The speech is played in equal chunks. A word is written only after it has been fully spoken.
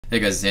Hey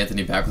guys, it's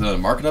Anthony back with another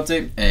market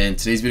update, and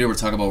today's video we're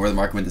talking about where the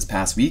market went this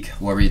past week,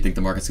 wherever you think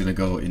the market's going to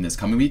go in this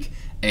coming week.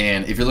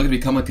 And if you're looking to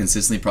become a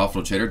consistently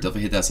profitable trader,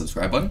 definitely hit that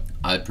subscribe button.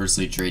 I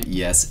personally trade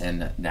ES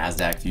and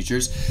Nasdaq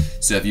futures,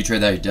 so if you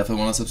trade that, you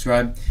definitely want to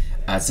subscribe.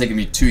 It's taken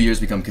me 2 years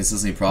to become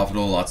consistently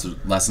profitable, lots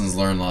of lessons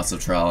learned, lots of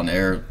trial and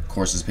error,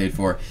 courses paid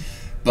for.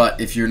 But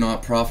if you're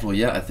not profitable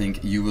yet, I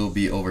think you will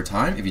be over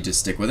time if you just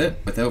stick with it.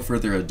 Without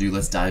further ado,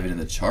 let's dive into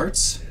the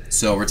charts.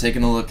 So we're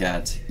taking a look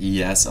at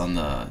ES on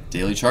the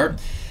daily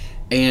chart.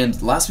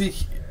 And last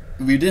week,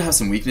 we did have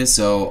some weakness,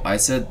 so I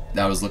said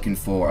that I was looking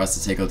for us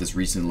to take out this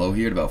recent low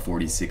here at about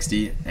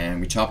 40.60, and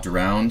we chopped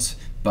around,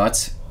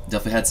 but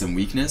definitely had some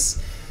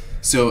weakness.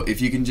 So if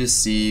you can just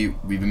see,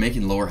 we've been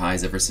making lower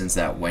highs ever since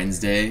that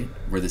Wednesday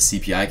where the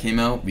CPI came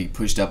out. We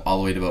pushed up all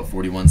the way to about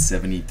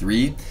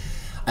 41.73.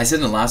 I said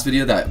in the last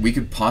video that we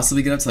could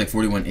possibly get up to like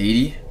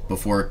 41.80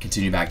 before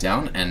continuing back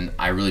down, and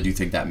I really do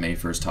think that May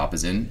 1st top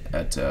is in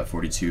at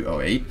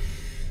 42.08.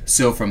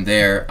 So from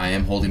there, I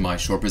am holding my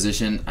short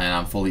position and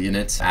I'm fully in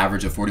it,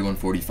 average of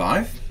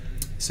 41.45.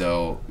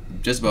 So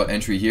just about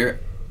entry here,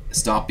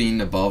 stopping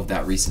above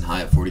that recent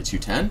high at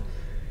 42.10.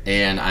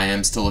 And I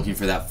am still looking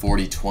for that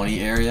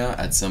 40.20 area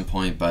at some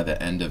point by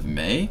the end of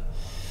May.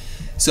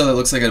 So that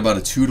looks like at about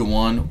a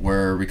 2-to-1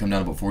 where we come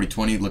down about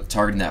 40.20, look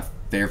targeting that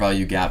fair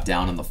value gap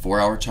down on the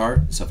 4-hour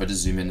chart. So if I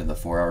just zoom into the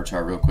 4-hour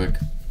chart real quick,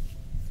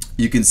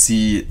 you can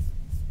see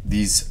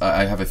these,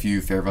 I have a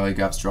few fair value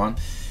gaps drawn.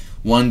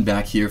 One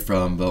back here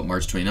from about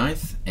March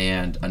 29th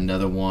and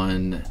another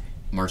one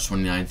March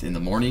 29th in the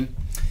morning.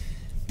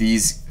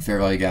 These fair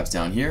value gaps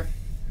down here,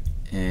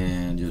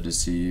 and you'll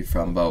just see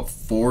from about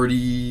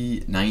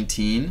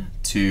 40.19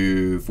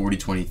 to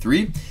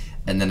 40.23,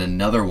 and then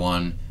another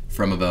one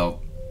from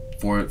about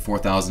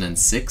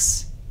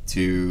 4,006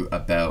 to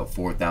about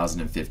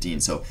 4,015.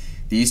 So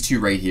these two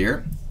right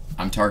here,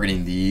 I'm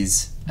targeting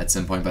these at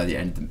some point by the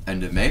end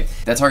of May.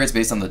 That target's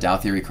based on the Dow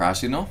theory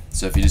crash signal.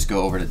 So if you just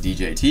go over to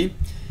DJT,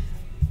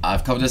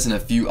 I've covered this in a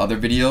few other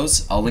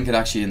videos. I'll link it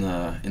actually in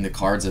the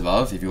cards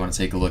above if you want to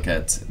take a look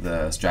at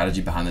the strategy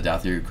behind the Dow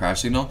theory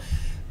crash signal.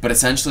 But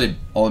essentially,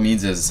 all it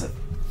means is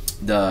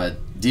the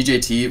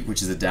DJT,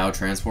 which is the Dow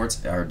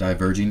transports, are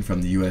diverging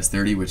from the US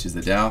 30, which is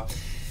the Dow.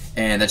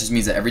 And that just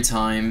means that every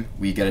time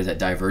we get a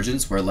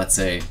divergence where, let's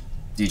say,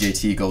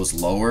 DJT goes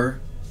lower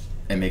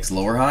and makes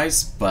lower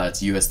highs,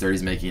 but US 30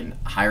 is making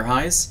higher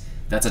highs,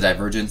 that's a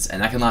divergence.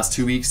 And that can last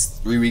 2 weeks,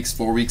 3 weeks,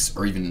 4 weeks,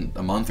 or even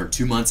a month or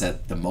 2 months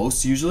at the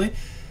most usually,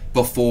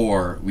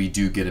 before we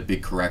do get a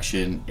big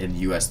correction in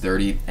US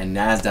 30, and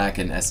Nasdaq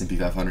and S&P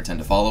 500 tend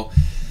to follow.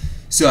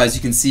 So as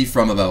you can see,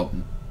 from about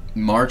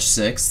March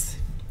 6th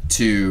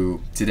to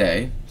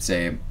today,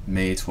 say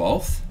May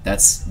 12th,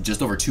 that's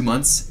just over 2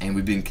 months, and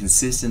we've been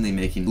consistently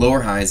making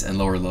lower highs and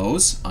lower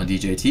lows on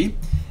DJT.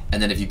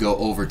 And then if you go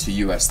over to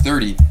US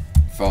 30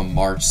 from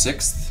March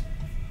 6th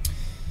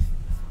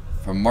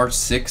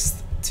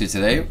to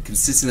today,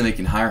 consistently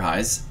making higher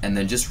highs, and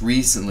then just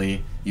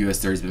recently US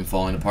 30 has been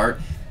falling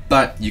apart.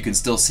 But you can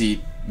still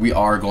see we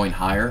are going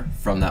higher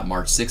from that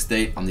March 6th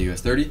date on the US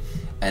 30.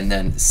 And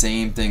then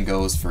same thing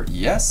goes for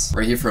ES.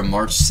 Right here from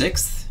March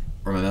 6th,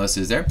 where my mouse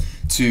is there,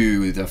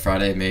 to the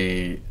Friday,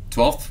 May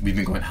 12th, we've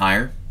been going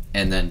higher.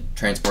 And then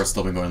transport's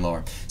still been going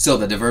lower. So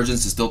the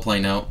divergence is still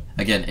playing out.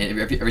 Again,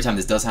 every time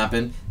this does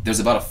happen, there's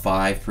about a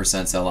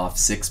 5% sell-off,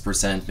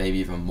 6%, maybe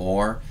even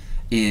more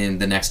in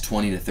the next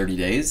 20 to 30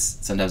 days.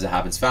 Sometimes it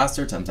happens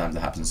faster, sometimes it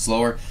happens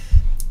slower.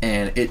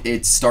 And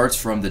it starts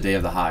from the day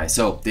of the high.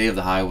 So day of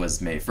the high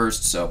was May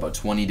 1st, so about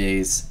 20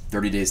 days,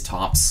 30 days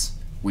tops,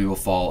 we will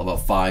fall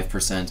about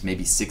 5%,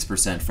 maybe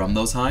 6% from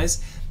those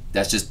highs.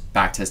 That's just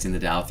back testing the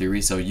Dow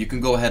theory. So you can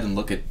go ahead and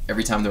look at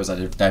every time there was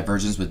a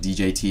divergence with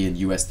DJT and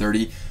US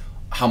 30,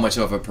 how much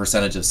of a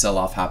percentage of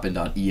sell-off happened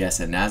on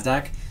ES and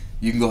Nasdaq.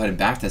 You can go ahead and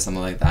back test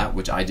something like that,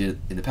 which I did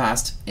in the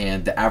past,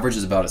 and the average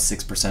is about a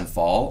 6%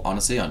 fall,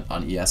 honestly,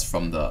 on ES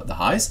from the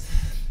highs.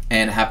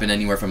 And it happened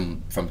anywhere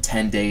from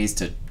 10 days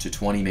to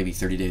 20, maybe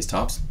 30 days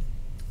tops.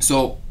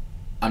 So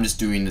I'm just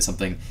doing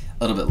something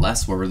a little bit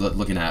less, where we're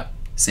looking at,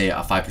 say,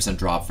 a 5%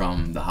 drop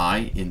from the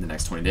high in the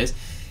next 20 days.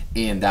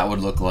 And that would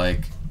look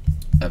like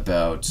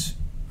about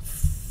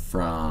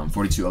from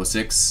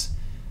 42.06,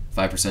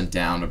 5%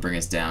 down would bring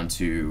us down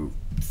to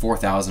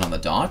 4,000 on the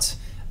dot.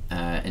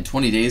 And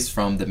 20 days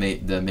from the May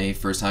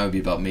 1st high would be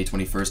about May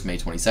 21st, May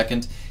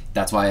 22nd.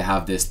 That's why I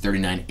have this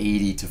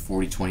 39.80 to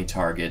 40.20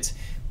 target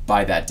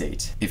by that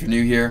date. If you're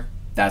new here,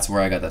 that's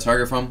where I got that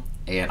target from,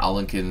 and I'll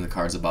link it in the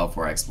cards above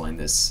where I explained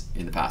this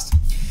in the past.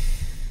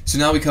 So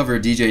now we cover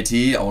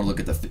DJT. I want to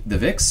look at the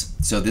VIX.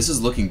 So this is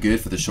looking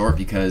good for the short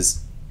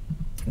because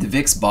the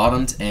VIX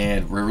bottomed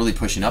and we're really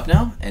pushing up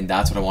now, and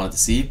that's what I wanted to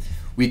see.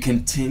 We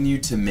continue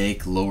to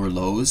make lower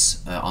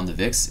lows on the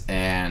VIX,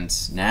 and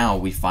now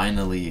we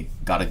finally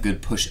got a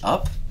good push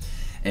up.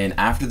 And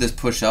after this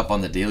push up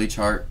on the daily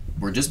chart,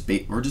 we're just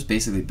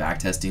basically back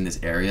testing this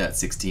area at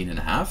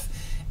 16.5.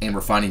 And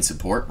we're finding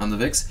support on the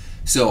VIX.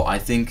 So I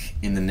think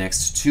in the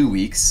next 2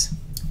 weeks,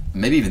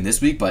 maybe even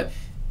this week, but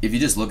if you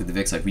just look at the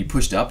VIX, like we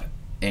pushed up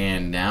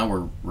and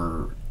now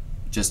we're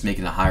just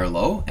making a higher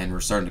low, and we're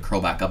starting to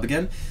curl back up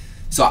again.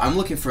 So I'm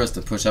looking for us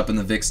to push up in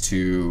the VIX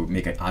to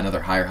make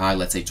another higher high,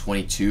 let's say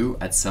 22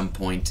 at some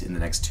point in the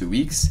next 2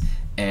 weeks.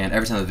 And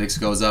every time the VIX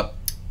goes up,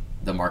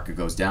 the market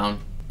goes down.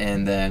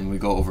 And then we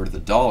go over to the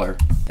dollar.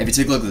 If you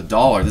take a look at the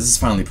dollar, this is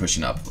finally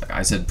pushing up. Like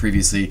I said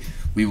previously,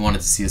 we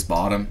wanted to see this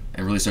bottom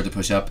and really start to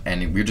push up,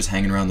 and we were just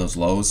hanging around those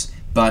lows.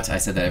 But I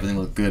said that everything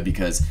looked good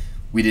because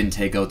we didn't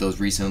take out those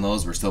recent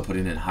lows. We're still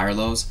putting in higher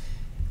lows.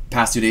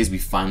 Past 2 days, we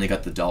finally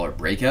got the dollar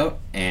breakout,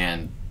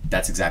 and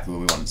that's exactly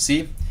what we wanted to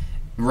see.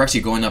 We're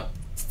actually going up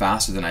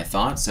faster than I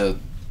thought. So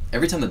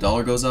every time the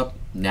dollar goes up,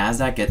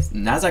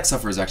 Nasdaq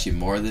suffers actually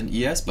more than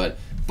ES, but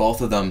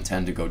both of them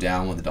tend to go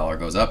down when the dollar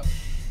goes up.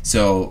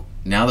 So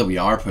now that we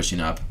are pushing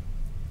up,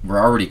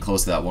 we're already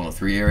close to that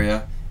 103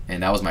 area,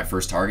 and that was my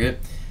first target.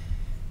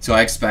 So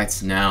I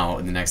expect now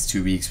in the next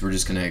 2 weeks, we're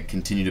just going to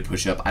continue to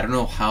push up. I don't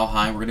know how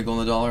high we're going to go in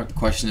the dollar. The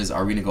question is,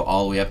 are we going to go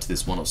all the way up to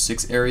this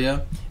 106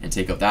 area and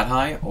take out that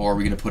high, or are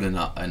we going to put in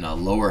a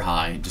lower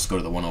high, just go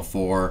to the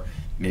 104,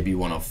 maybe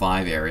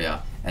 105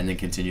 area, and then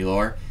continue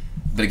lower?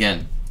 But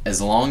again, as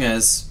long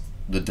as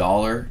the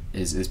dollar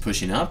is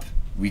pushing up,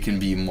 we can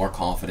be more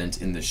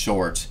confident in the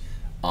short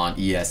on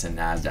ES and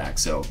Nasdaq.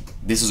 So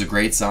this is a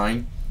great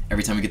sign.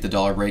 Every time we get the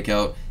dollar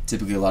breakout,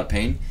 typically a lot of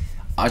pain.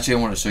 Actually, I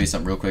want to show you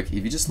something real quick.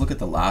 If you just look at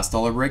the last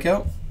dollar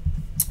breakout,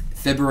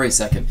 February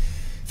 2nd.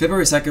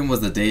 February 2nd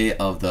was the day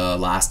of the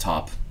last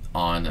top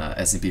on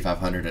S&P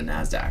 500 and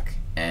Nasdaq.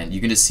 And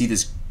you can just see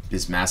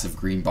this massive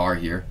green bar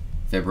here,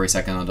 February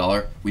 2nd on the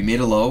dollar. We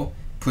made a low,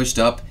 pushed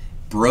up,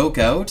 broke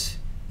out,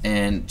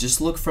 and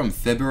just look from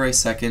February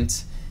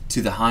 2nd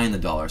to the high in the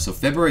dollar. So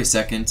February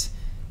 2nd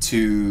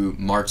to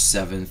March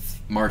 7th,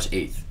 March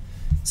 8th.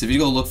 So if you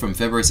go look from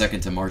February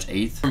 2nd to March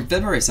 8th, from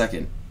February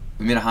 2nd,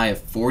 we made a high of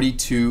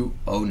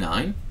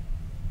 42.09,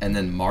 and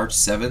then March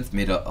 7th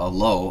made a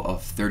low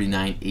of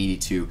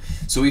 39.82.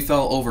 So we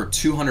fell over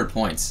 200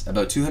 points,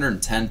 about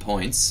 210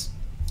 points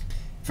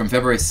from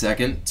February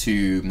 2nd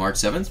to March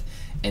 7th,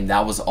 and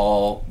that was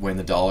all when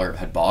the dollar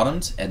had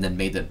bottomed and then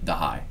made the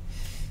high.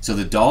 So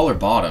the dollar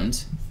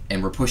bottomed,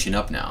 and we're pushing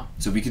up now.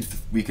 So we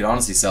could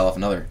honestly sell off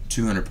another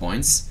 200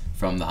 points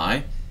from the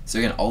high. So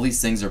again, all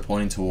these things are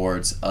pointing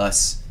towards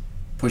us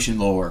pushing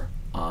lower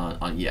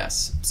on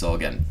ES. So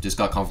again, just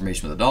got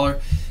confirmation with the dollar.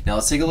 Now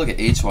let's take a look at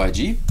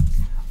HYG.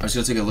 I'm just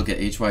going to take a look at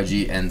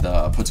HYG and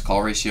the put to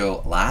call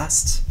ratio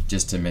last,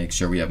 just to make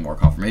sure we have more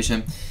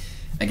confirmation.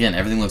 Again,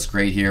 everything looks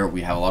great here.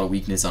 We have a lot of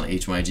weakness on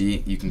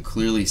HYG. You can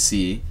clearly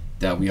see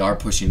that we are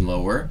pushing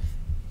lower.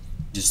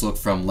 Just look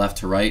from left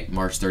to right,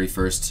 March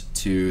 31st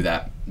to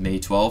that May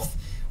 12th.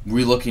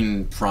 We're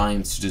looking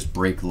primed to just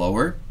break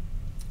lower.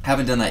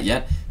 Haven't done that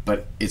yet,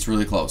 but it's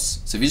really close.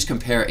 So if you just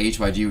compare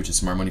HYG, which is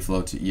Smart Money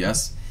Flow, to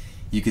ES,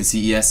 you can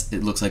see ES,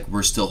 it looks like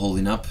we're still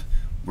holding up.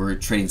 We're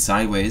trading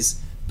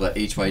sideways, but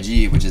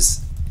HYG, which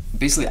is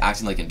basically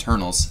acting like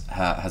internals,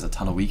 has a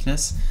ton of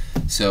weakness.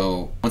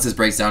 So once this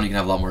breaks down, you can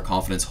have a lot more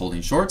confidence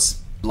holding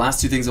shorts. The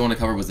last two things I want to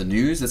cover was the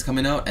news that's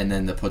coming out, and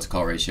then the put to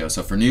call ratio.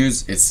 So for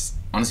news, it's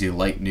honestly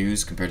light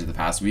news compared to the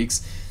past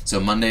weeks. So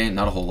Monday,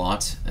 not a whole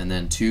lot, and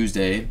then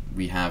Tuesday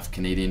we have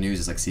Canadian news,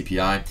 it's like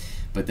CPI,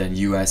 but then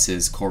US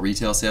is core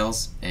retail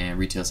sales and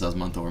retail sales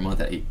month over month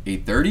at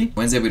 8:30.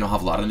 Wednesday we don't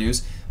have a lot of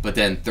news, but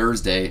then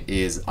Thursday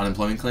is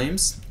unemployment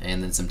claims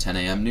and then some 10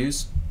 a.m.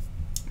 news.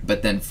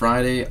 But then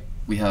Friday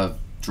we have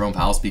Jerome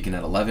Powell speaking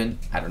at 11.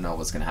 I don't know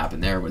what's going to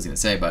happen there, what he's going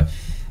to say, but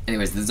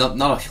anyways, there's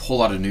not a whole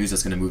lot of news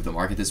that's going to move the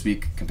market this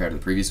week compared to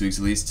the previous weeks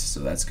at least,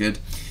 so that's good.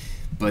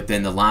 But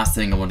then the last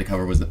thing I wanted to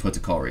cover was the put to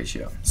call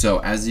ratio. So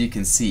as you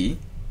can see,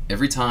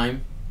 every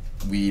time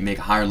we make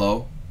a higher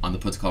low on the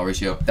put to call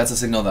ratio, that's a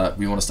signal that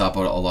we want to stop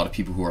out a lot of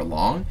people who are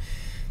long,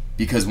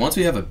 because once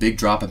we have a big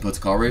drop in put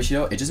to call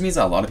ratio, it just means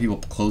that a lot of people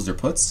close their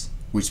puts,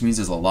 which means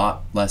there's a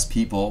lot less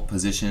people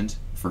positioned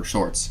for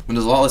shorts. When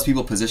there's a lot less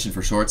people positioned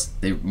for shorts,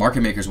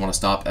 market makers want to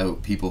stop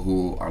out people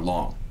who are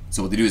long.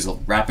 So what they do is a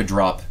rapid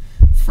drop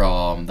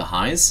from the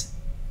highs.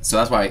 So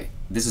that's why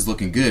this is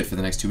looking good for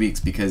the next 2 weeks,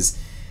 because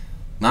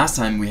last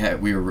time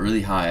we were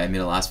really high. I made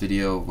a last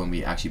video when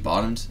we actually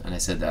bottomed, and I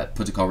said that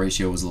put to call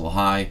ratio was a little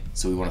high,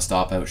 so we want to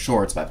stop out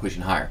shorts by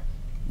pushing higher.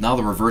 Now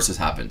the reverse has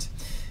happened.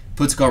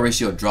 Put to call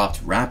ratio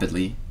dropped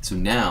rapidly, so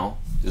now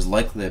there's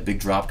likely a big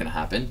drop going to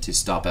happen to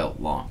stop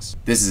out longs.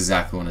 This is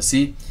exactly what I want to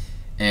see.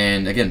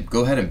 And again,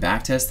 go ahead and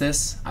backtest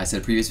this. I said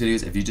in previous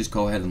videos, if you just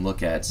go ahead and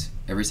look at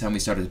every time we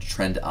started to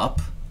trend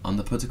up on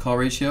the put to call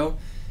ratio,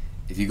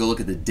 if you go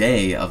look at the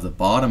day of the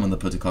bottom on the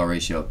put to call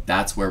ratio,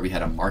 that's where we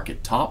had a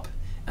market top.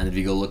 And if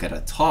you go look at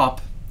a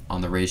top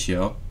on the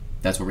ratio,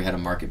 that's where we had a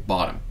market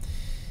bottom.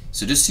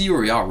 So just see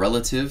where we are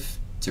relative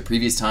to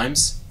previous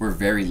times. We're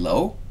very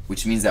low,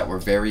 which means that we're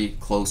very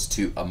close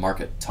to a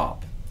market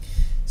top.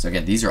 So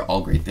again, these are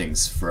all great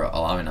things for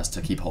allowing us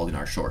to keep holding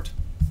our short.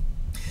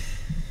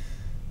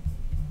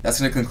 That's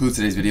going to conclude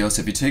today's video.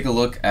 So if you take a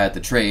look at the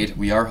trade,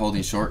 we are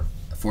holding short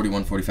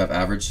 41.45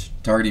 average,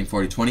 targeting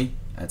 40.20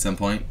 at some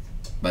point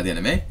by the end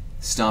of May.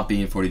 Stop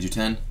being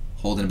 42.10,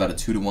 holding about a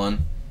 2-to-1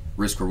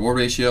 risk reward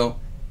ratio.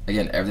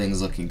 Again,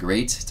 everything's looking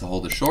great to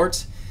hold a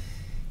short.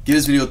 Give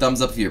this video a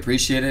thumbs up if you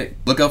appreciate it.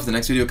 Look out for the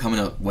next video coming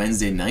out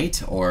Wednesday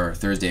night or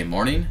Thursday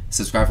morning.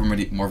 Subscribe for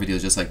more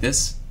videos just like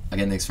this.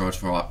 Again, thanks so much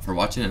for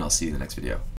watching, and I'll see you in the next video.